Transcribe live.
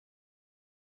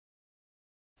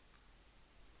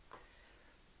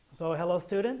So hello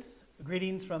students,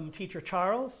 greetings from Teacher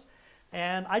Charles,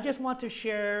 and I just want to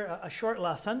share a short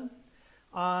lesson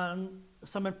on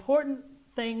some important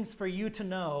things for you to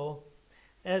know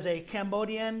as a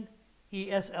Cambodian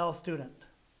ESL student.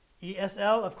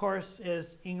 ESL, of course,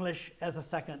 is English as a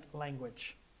second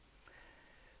language.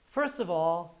 First of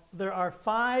all, there are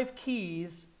 5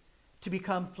 keys to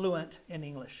become fluent in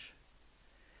English.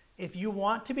 If you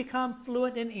want to become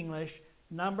fluent in English,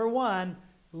 number 1,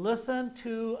 listen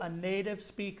to a native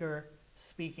speaker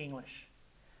speak English.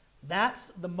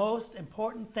 That's the most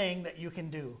important thing that you can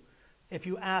do. If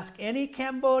you ask any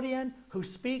Cambodian who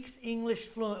speaks English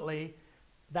fluently,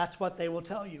 that's what they will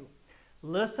tell you.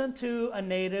 Listen to a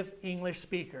native English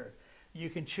speaker. You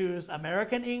can choose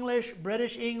American English,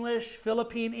 British English,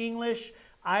 Philippine English,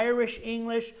 Irish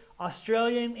English,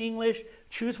 Australian English.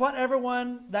 Choose whatever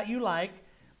one that you like.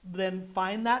 Then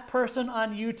find that person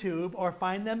on YouTube or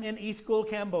find them in eSchool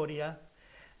Cambodia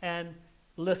and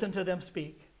listen to them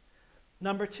speak.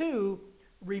 Number 2,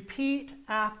 repeat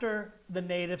after the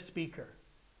native speaker.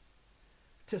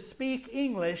 To speak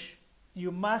English,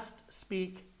 you must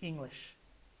speak English.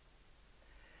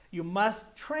 You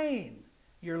must train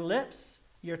your lips,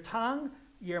 your tongue,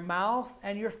 your mouth,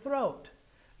 and your throat.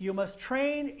 You must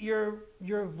train your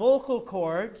vocal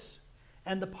cords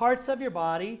and the parts of your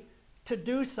body to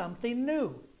do something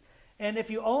new. And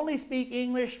if you only speak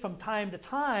English from time to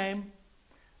time,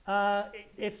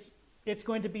 it's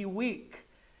going to be weak.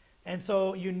 And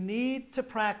so you need to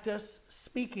practice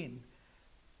speaking.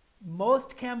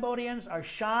 Most Cambodians are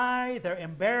shy, they're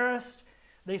embarrassed.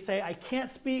 They say, I can't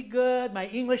speak good, my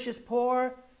English is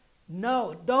poor.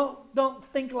 No, don't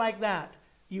think like that.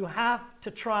 You have to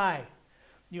try.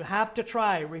 You have to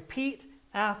try. Repeat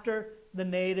after the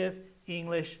native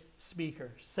English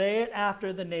speaker. Say it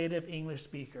after the native English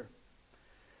speaker.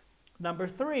 Number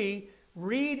 3,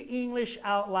 read English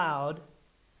out loud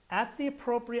at the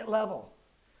appropriate level.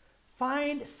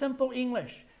 Find simple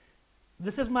English.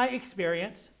 This is my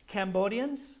experience.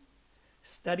 Cambodians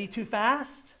study too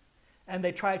fast and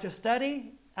they try to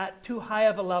study at too high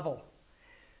of a level.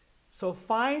 So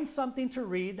find something to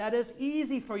read that is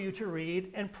easy for you to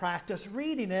read and practice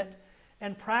reading it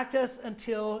and practice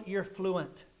until you're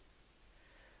fluent.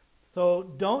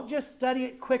 So don't just study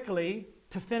it quickly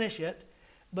to finish it,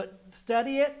 but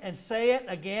study it and say it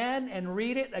again and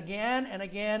read it again and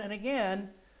again and again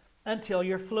until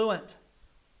you're fluent.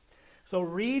 So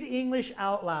read English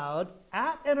out loud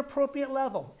at an appropriate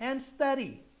level and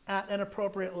study at an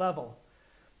appropriate level.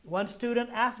 One student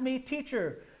asked me,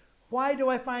 teacher, why do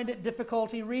I find it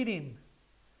difficulty reading?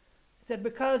 I said,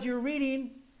 because you're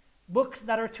reading books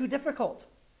that are too difficult.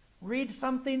 Read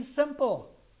something simple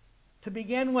to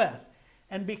begin with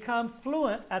and become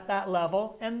fluent at that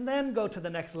level and then go to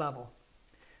the next level.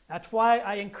 That's why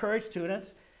I encourage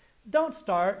students, don't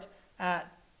start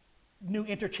at New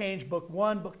Interchange Book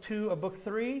 1, Book 2, or Book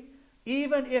 3.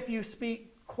 Even if you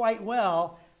speak quite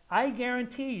well, I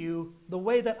guarantee you the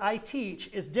way that I teach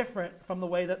is different from the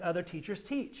way that other teachers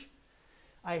teach.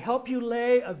 I help you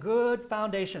lay a good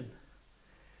foundation.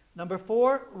 Number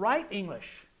 4, write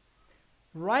English.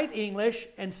 Write English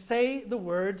and say the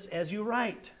words as you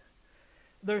write.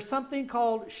 There's something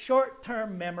called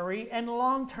short-term memory and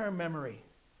long-term memory.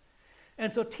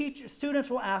 And so students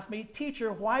will ask me,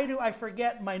 teacher, why do I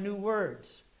forget my new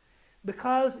words?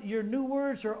 Because your new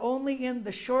words are only in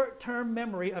the short-term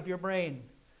memory of your brain.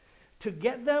 To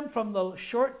get them from the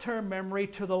short-term memory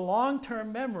to the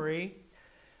long-term memory,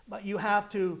 but you have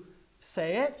to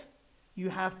say it, you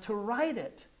have to write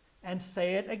it, and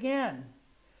say it again.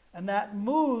 And that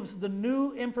moves the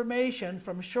new information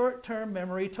from short-term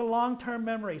memory to long-term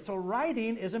memory. So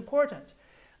writing is important.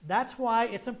 That's why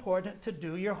it's important to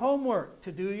do your homework,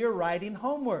 to do your writing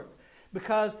homework,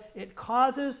 because it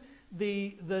causes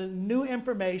the new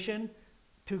information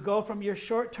to go from your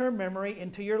short-term memory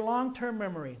into your long-term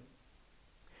memory.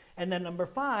 And then number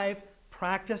 5,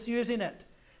 practice using it.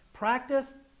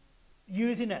 Practice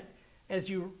using it as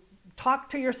you talk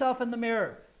to yourself in the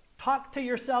mirror. Talk to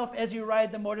yourself as you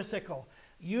ride the motorcycle.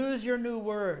 Use your new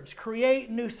words. Create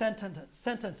new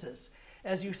sentences.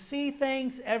 As you see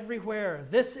things everywhere,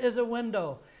 this is a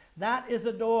window, that is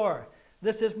a door.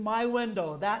 This is my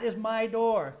window, that is my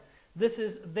door. This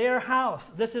is their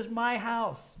house, this is my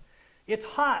house. It's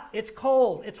hot, it's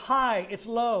cold, it's high, it's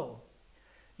low.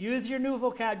 Use your new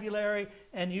vocabulary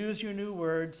and use your new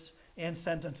words and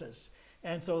sentences.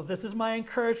 And so this is my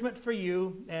encouragement for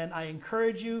you, and I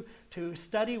encourage you to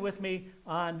study with me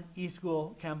on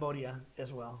eSchool Cambodia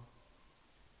as well.